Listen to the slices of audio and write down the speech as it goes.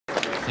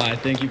Hi,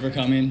 thank you for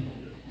coming.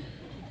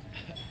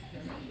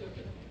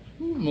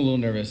 I'm a little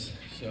nervous,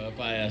 so if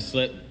I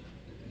slip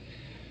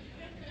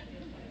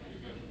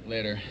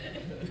later.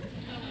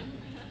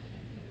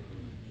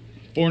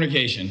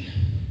 Fornication.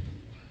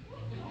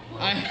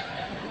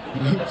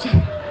 Oops.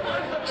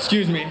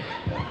 Excuse me.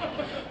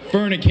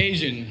 For an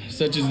occasion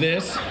such as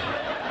this,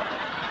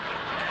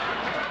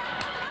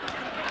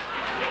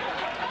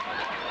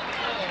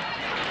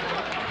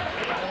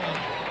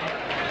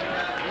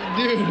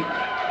 dude,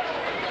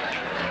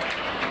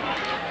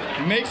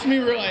 it makes me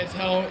realize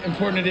how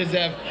important it is to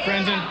have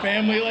friends and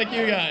family like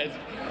you guys.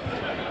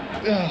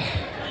 Ugh.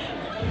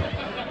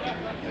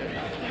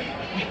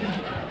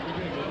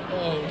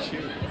 Oh,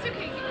 shoot. It's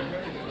okay.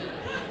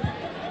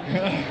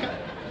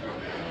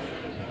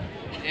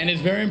 And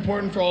it's very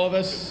important for all of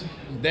us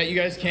that you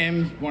guys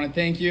came. I want to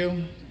thank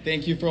you.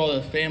 Thank you for all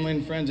the family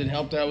and friends that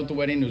helped out with the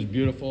wedding. It was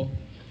beautiful.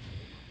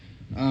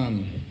 For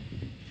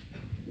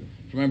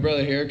my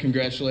brother here,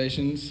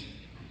 congratulations.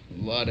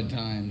 A lot of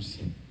times,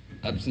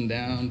 ups and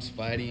downs,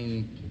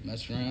 fighting,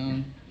 messing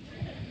around,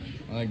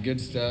 all that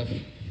good stuff.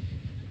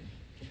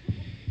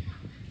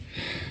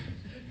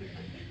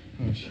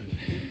 Oh, shoot.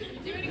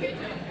 Doing a good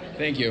job.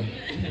 Thank you.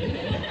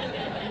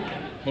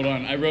 Hold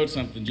on, I wrote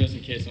something just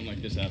in case something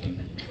like this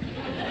happened.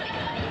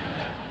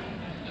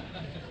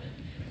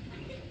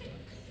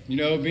 You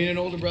know, being an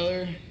older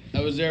brother,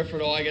 I was there for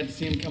it all. I got to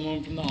see him come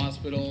home from the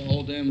hospital,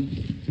 hold him,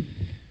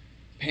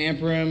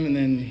 pamper him, and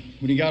then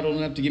when he got old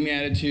enough to give me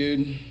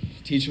attitude,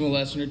 teach him a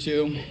lesson or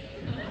two.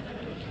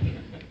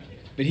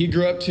 But he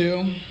grew up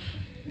too,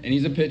 and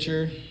he's a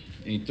pitcher,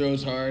 and he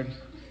throws hard.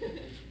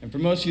 And for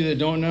most of you that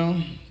don't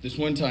know, this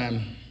one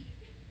time,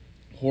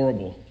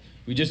 horrible.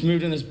 We just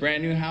moved in this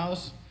brand new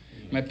house.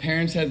 My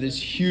parents had this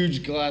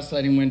huge glass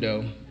sliding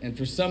window, and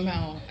for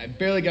somehow, I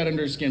barely got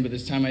under his skin, but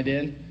this time I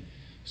did.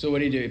 So what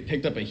did he do? He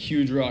picked up a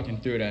huge rock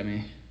and threw it at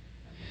me.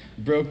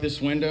 Broke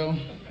this window.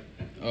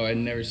 Oh, I'd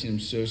never seen him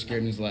so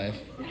scared in his life.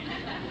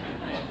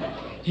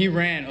 He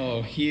ran.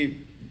 Oh,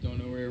 he don't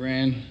know where he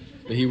ran,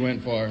 but he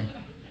went far.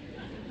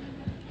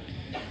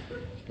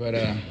 But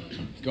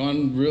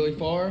gone really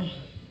far.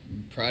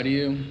 I'm proud of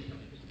you.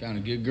 Found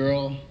a good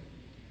girl.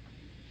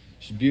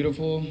 She's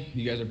beautiful.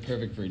 You guys are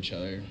perfect for each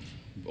other.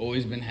 I've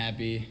always been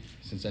happy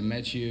since I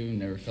met you.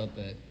 Never felt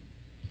that.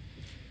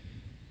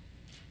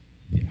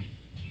 Yeah.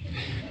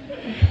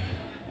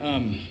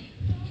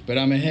 But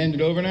I'm gonna hand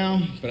it over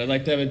now, but I'd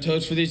like to have a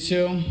toast for these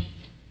two.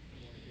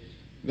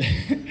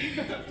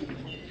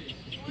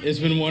 It's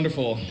been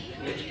wonderful.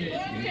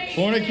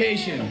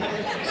 Fornication,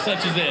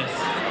 such as this.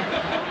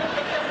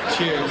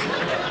 Cheers.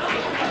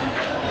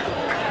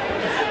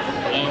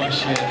 Oh,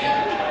 shit.